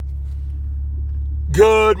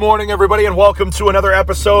Good morning, everybody, and welcome to another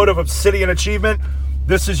episode of Obsidian Achievement.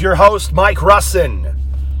 This is your host, Mike Russin.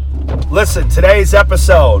 Listen, today's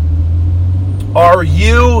episode, are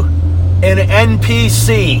you an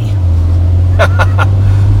NPC?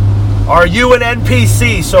 Are you an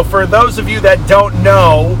NPC? So for those of you that don't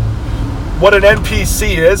know what an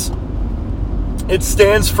NPC is, it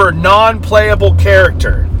stands for non-playable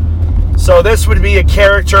character. So this would be a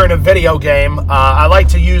character in a video game. I like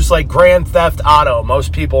to use like Grand Theft Auto.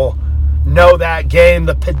 Most people know that game.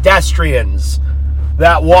 The pedestrians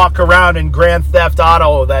that walk around in Grand Theft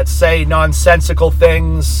Auto that say nonsensical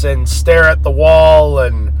things and stare at the wall,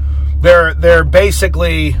 and they're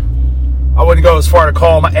basically, I wouldn't go as far to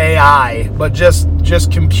call them AI, but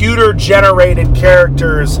just computer generated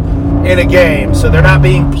characters in a game. So they're not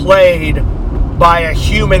being played by a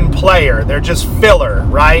human player. They're just filler,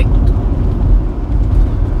 right?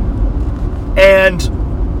 And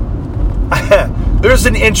there's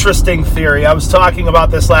an interesting theory. I was talking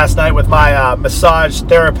about this last night with my massage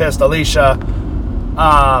therapist, Alicia,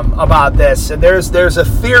 about this. And there's a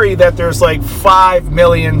theory that there's like 5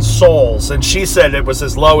 million souls. And she said it was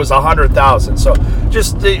as low as 100,000. So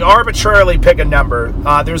just arbitrarily pick a number.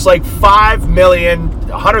 There's like 5 million,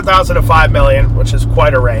 100,000 to 5 million, which is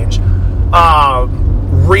quite a range,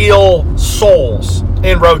 real souls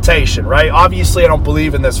in rotation, right? Obviously, I don't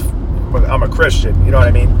believe in this. I'm a Christian, you know what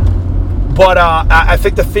I mean? But I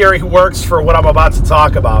think the theory works for what I'm about to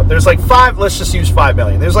talk about. There's like let's just use 5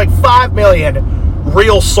 million. There's like 5 million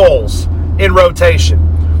real souls in rotation,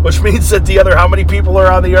 which means that how many people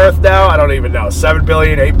are on the earth now? I don't even know. 7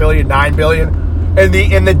 billion, 8 billion, 9 billion.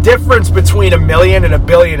 And the difference between a million and a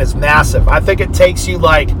billion is massive. I think it would take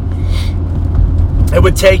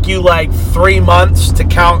you like 3 months to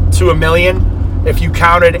count to a million. If you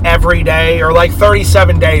counted every day, or like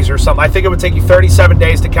 37 days or something. I think it would take you 37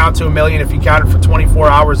 days to count to a million if you counted for 24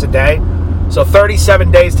 hours a day. So 37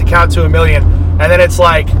 days to count to a million. And then it's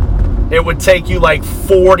like, it would take you like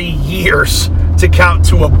 40 years to count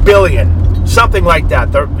to a billion. Something like that.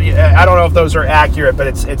 I don't know if those are accurate, but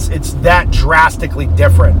it's that drastically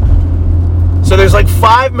different. So there's like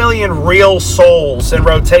 5 million real souls in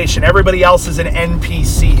rotation. Everybody else is an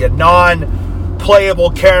NPC, a non-playable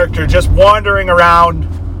character, just wandering around,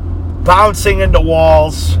 bouncing into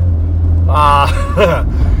walls. You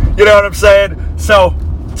know what I'm saying? So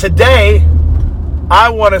today, I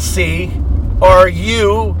want to see, are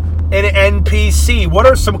you an NPC? What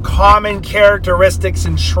are some common characteristics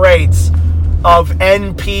and traits of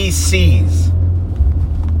NPCs?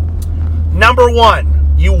 Number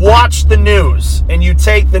one, you watch the news and you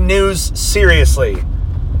take the news seriously.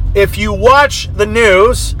 If you watch the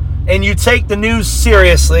news and you take the news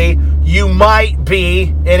seriously, you might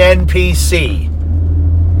be an NPC.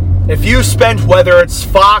 If you spend, whether it's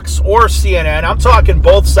Fox or CNN, I'm talking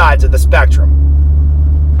both sides of the spectrum.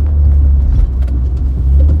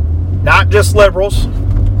 Not just liberals.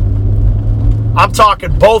 I'm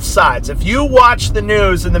talking both sides. If you watch the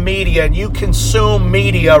news and the media and you consume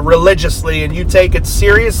media religiously and you take it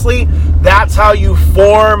seriously, that's how you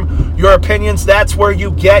form your opinions. That's where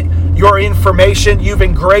you get your information. You've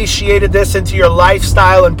ingratiated this into your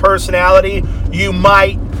lifestyle and personality. You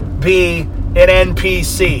might be an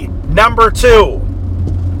NPC. Number two,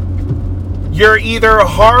 you're either a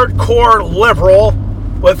hardcore liberal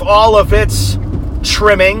with all of its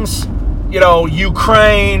trimmings,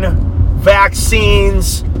 Ukraine,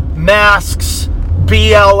 vaccines, masks,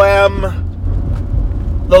 BLM,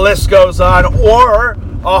 the list goes on, or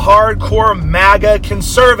a hardcore MAGA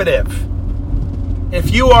conservative.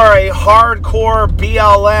 If you are a hardcore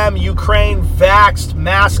BLM, Ukraine, vaxxed,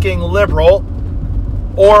 masking liberal,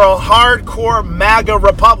 or a hardcore MAGA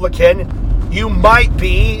Republican, you might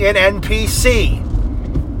be an NPC.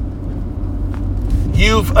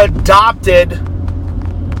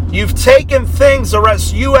 You've taken things,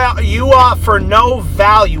 you offer no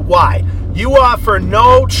value. Why? You offer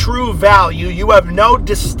no true value. You have no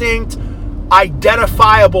distinct,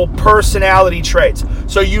 identifiable personality traits.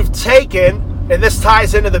 So you've taken, and this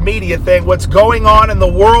ties into the media thing, what's going on in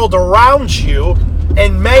the world around you,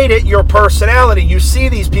 and made it your personality. You see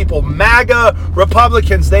these people, MAGA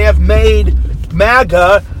Republicans, they have made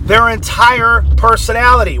MAGA their entire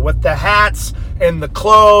personality with the hats and the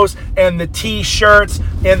clothes and the t-shirts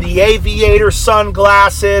and the aviator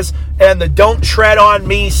sunglasses and the "Don't Tread on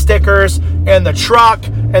Me" stickers and the truck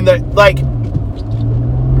and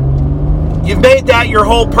you've made that your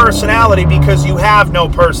whole personality because you have no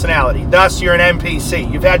personality. Thus, you're an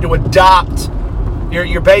NPC. You've had to adopt.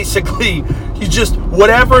 You're basically,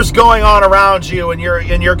 whatever's going on around you and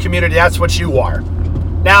in your community, that's what you are.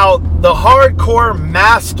 Now, the hardcore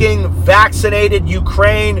masking vaccinated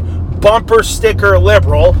Ukraine bumper sticker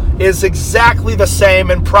liberal is exactly the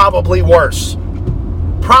same and probably worse.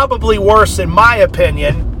 Probably worse in my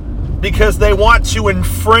opinion, because they want to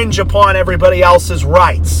infringe upon everybody else's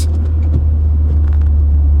rights.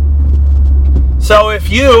 So if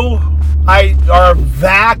you are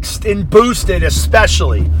vaxxed and boosted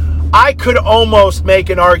especially, I could almost make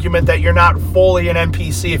an argument that you're not fully an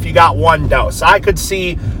NPC if you got one dose. I could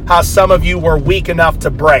see how some of you were weak enough to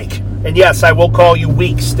break. And yes, I will call you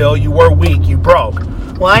weak still. You were weak. You broke.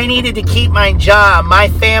 Well, I needed to keep my job. My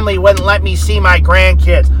family wouldn't let me see my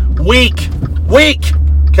grandkids. Weak. Weak.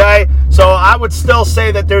 Okay? So I would still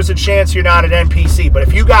say that there's a chance you're not an NPC. But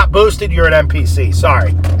if you got boosted, you're an NPC.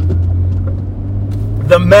 Sorry.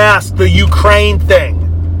 The mask, the Ukraine thing.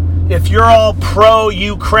 If you're all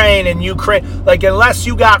pro-Ukraine and Ukraine, like unless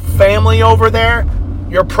you got family over there,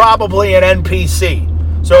 you're probably an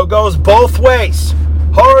NPC. So it goes both ways.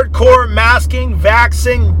 Hardcore masking,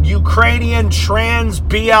 vaxxing, Ukrainian trans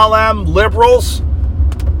BLM liberals,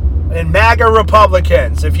 and MAGA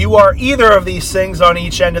Republicans. If you are either of these things on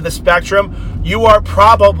each end of the spectrum, you are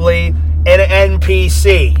probably an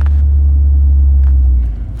NPC.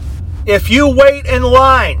 If you wait in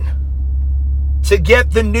line to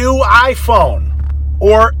get the new iPhone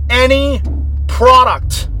or any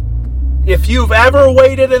product, if you've ever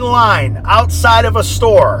waited in line outside of a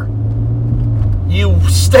store, you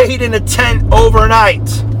stayed in a tent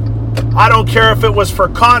overnight. I don't care if it was for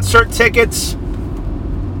concert tickets.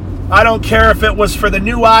 I don't care if it was for the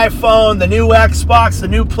new iPhone, the new Xbox, the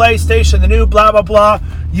new PlayStation, the new blah, blah, blah.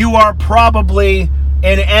 You are probably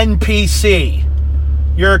an NPC.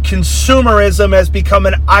 Your consumerism has become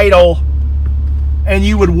an idol, and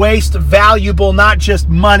you would waste valuable, not just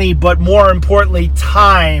money, but more importantly,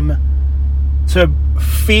 time to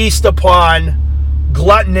feast upon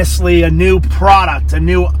gluttonously a new product, a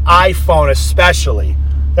new iPhone especially.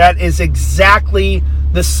 That is exactly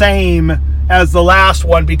the same as the last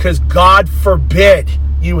one, because God forbid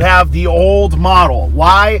you have the old model.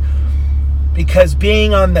 Why? Because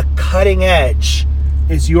being on the cutting edge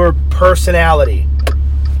is your personality.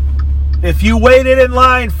 If you waited in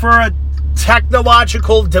line for a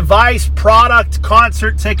technological device, product,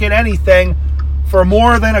 concert ticket, anything for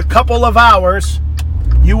more than a couple of hours,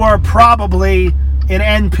 you are probably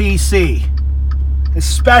an NPC.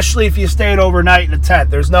 Especially if you stayed overnight in a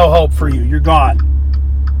tent. There's no hope for you. You're gone.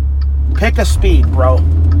 Pick a speed, bro.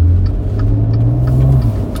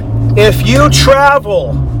 If you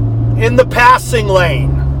travel in the passing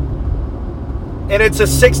lane and it's a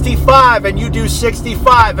 65 and you do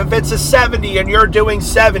 65, if it's a 70 and you're doing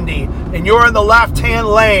 70 and you're in the left-hand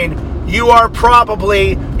lane, you are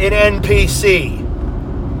probably an NPC.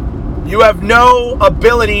 You have no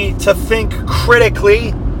ability to think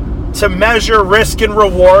critically, to measure risk and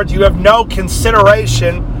reward. You have no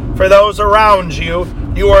consideration for those around you.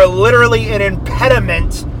 You are literally an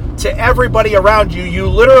impediment to everybody around you. You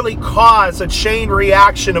literally cause a chain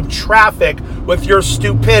reaction of traffic with your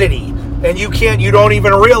stupidity. And you don't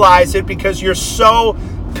even realize it because you're so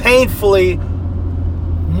painfully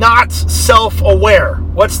not self-aware.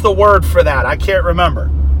 What's the word for that? I can't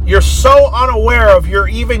remember. You're so unaware of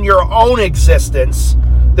your own existence.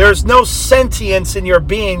 There's no sentience in your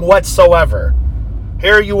being whatsoever.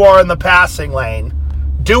 Here you are in the passing lane,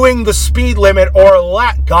 doing the speed limit, or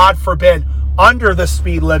God forbid, under the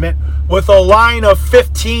speed limit with a line of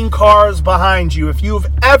 15 cars behind you. If you've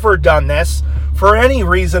ever done this for any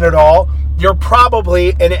reason at all, you're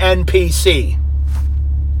probably an NPC.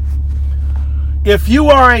 If you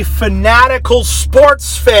are a fanatical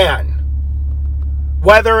sports fan,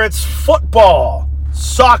 whether it's football,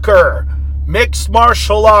 soccer, mixed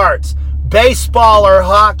martial arts, baseball, or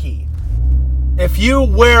hockey, if you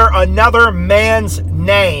wear another man's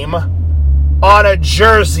name on a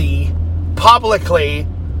jersey publicly,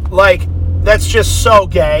 like, that's just so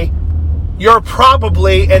gay, you're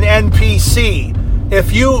probably an NPC.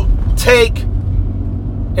 If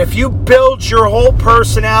you build your whole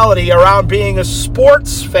personality around being a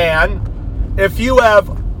sports fan, if you have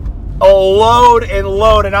a load,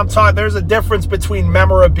 and I'm talking, there's a difference between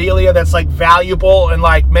memorabilia that's like valuable and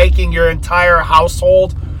like making your entire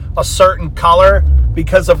household a certain color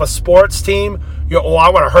because of a sports team. I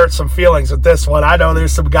want to hurt some feelings with this one. I know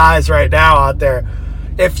there's some guys right now out there.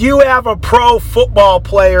 If you have a pro football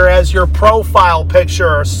player as your profile picture,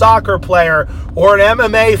 or a soccer player, or an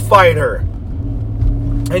MMA fighter,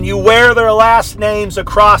 and you wear their last names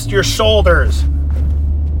across your shoulders,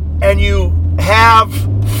 and you have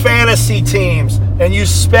fantasy teams, and you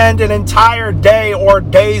spend an entire day or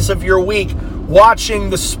days of your week watching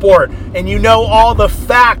the sport, and you know all the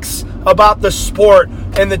facts about the sport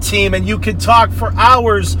and the team, and you could talk for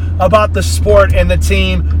hours about the sport and the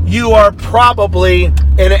team, you are probably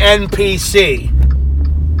an NPC.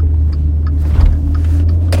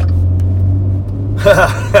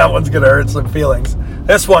 That one's going to hurt some feelings.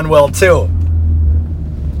 This one will too.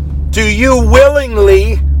 Do you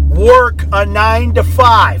willingly work a 9 to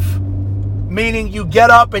 5? Meaning you get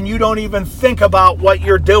up and you don't even think about what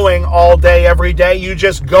you're doing all day, every day. You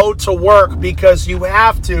just go to work because you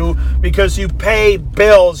have to, because you pay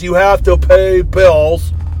bills. You have to pay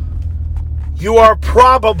bills. You are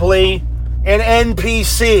probably an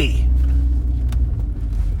NPC.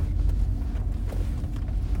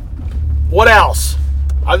 What else?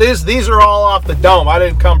 These are all off the dome. I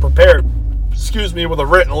didn't come prepared, with a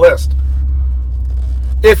written list.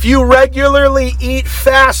 If you regularly eat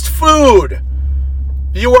fast food,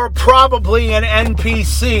 you are probably an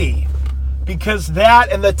NPC, because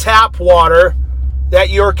that and the tap water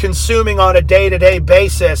that you're consuming on a day-to-day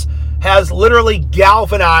basis has literally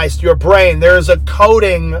galvanized your brain. There's a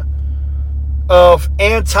coating of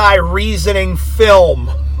anti-reasoning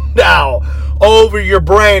film now over your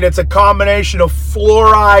brain. It's a combination of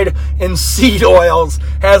fluoride and seed oils,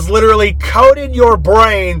 has literally coated your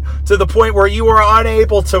brain to the point where you are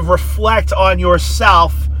unable to reflect on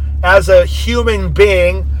yourself as a human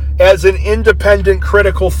being, as an independent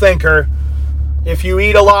critical thinker. If you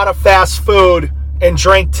eat a lot of fast food and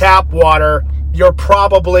drink tap water, you're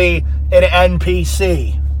probably an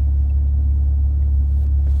NPC.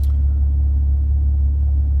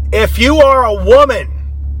 If you are a woman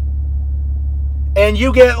and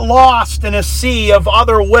you get lost in a sea of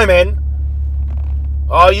other women,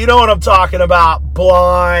 oh, you know what I'm talking about.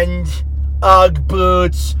 Blonde, Ugg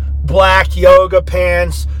boots, black yoga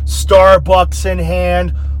pants, Starbucks in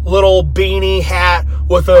hand, little beanie hat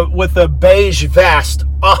with a beige vest.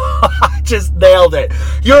 Oh, I just nailed it.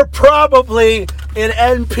 You're probably an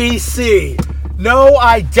NPC. No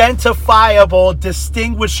identifiable,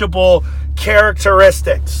 distinguishable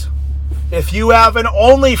characteristics. If you have an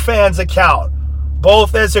OnlyFans account,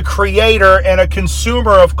 both as a creator and a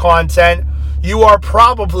consumer of content, you are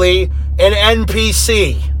probably an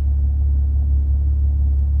NPC.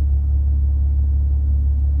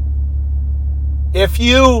 If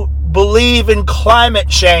you believe in climate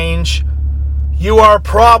change, you are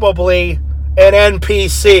probably an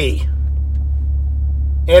NPC.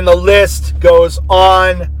 And the list goes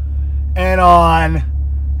on and on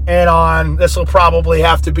and on. This will probably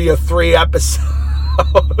have to be a 3-episode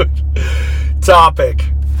topic.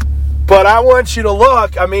 But I want you to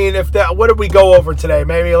look. I mean, what did we go over today?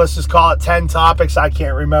 Maybe let's just call it 10 topics. I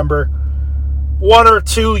can't remember. 1 or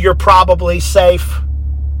 2, you're probably safe.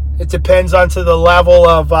 It depends on to the level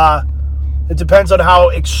of, it depends on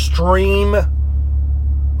how extreme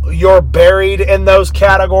you're buried in those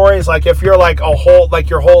categories. Like if you're like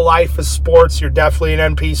your whole life is sports, you're definitely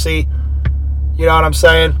an NPC. You know what I'm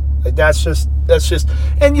saying? Like that's just,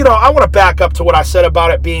 and I want to back up to what I said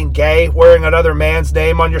about it being gay, wearing another man's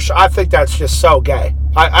name on your shirt. I think that's just so gay.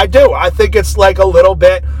 I do. I think it's like a little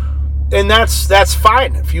bit, and that's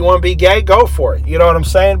fine. If you want to be gay, go for it. You know what I'm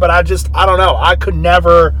saying? But I don't know. I could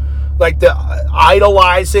never, like, the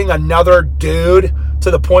idolizing another dude to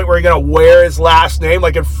the point where you're going to wear his last name,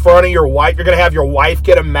 like in front of your wife. You're going to have your wife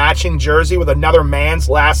get a matching jersey with another man's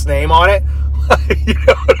last name on it. You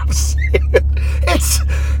know what I'm saying?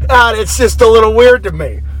 It's just a little weird to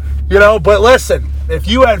me, But listen, if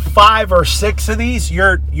you had 5 or 6 of these,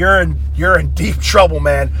 you're in deep trouble,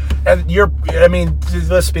 man. And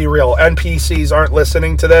let's be real. NPCs aren't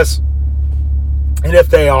listening to this, and if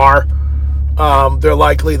they are, they're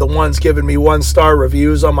likely the ones giving me 1-star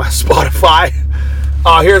reviews on my Spotify.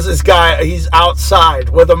 Here's this guy. He's outside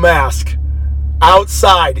with a mask.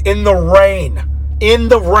 Outside in the rain. In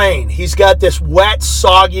the rain. He's got this wet,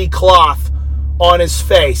 soggy cloth on his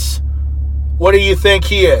face. What do you think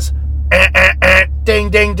he is? Ding,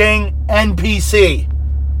 ding, ding. NPC.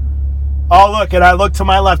 Oh, look, and I look to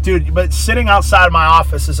my left, dude. But sitting outside my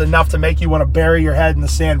office is enough to make you want to bury your head in the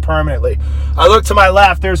sand permanently. I look to my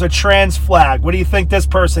left. There's a trans flag. What do you think this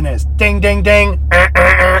person is? Ding, ding, ding.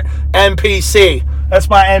 NPC. That's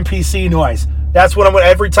my NPC noise. That's what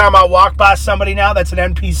every time I walk by somebody now that's an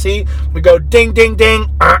NPC, we go ding, ding, ding.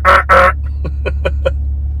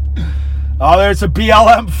 Oh, there's a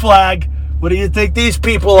BLM flag. What do you think these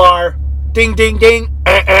people are? Ding, ding, ding.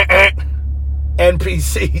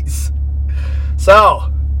 NPCs.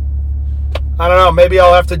 So, I don't know. Maybe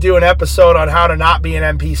I'll have to do an episode on how to not be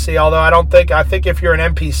an NPC. Although I think if you're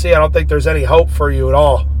an NPC, I don't think there's any hope for you at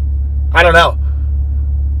all. I don't know.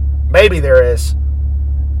 Maybe there is.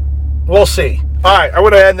 We'll see. All right, I'm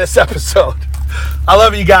going to end this episode. I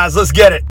love you guys. Let's get it.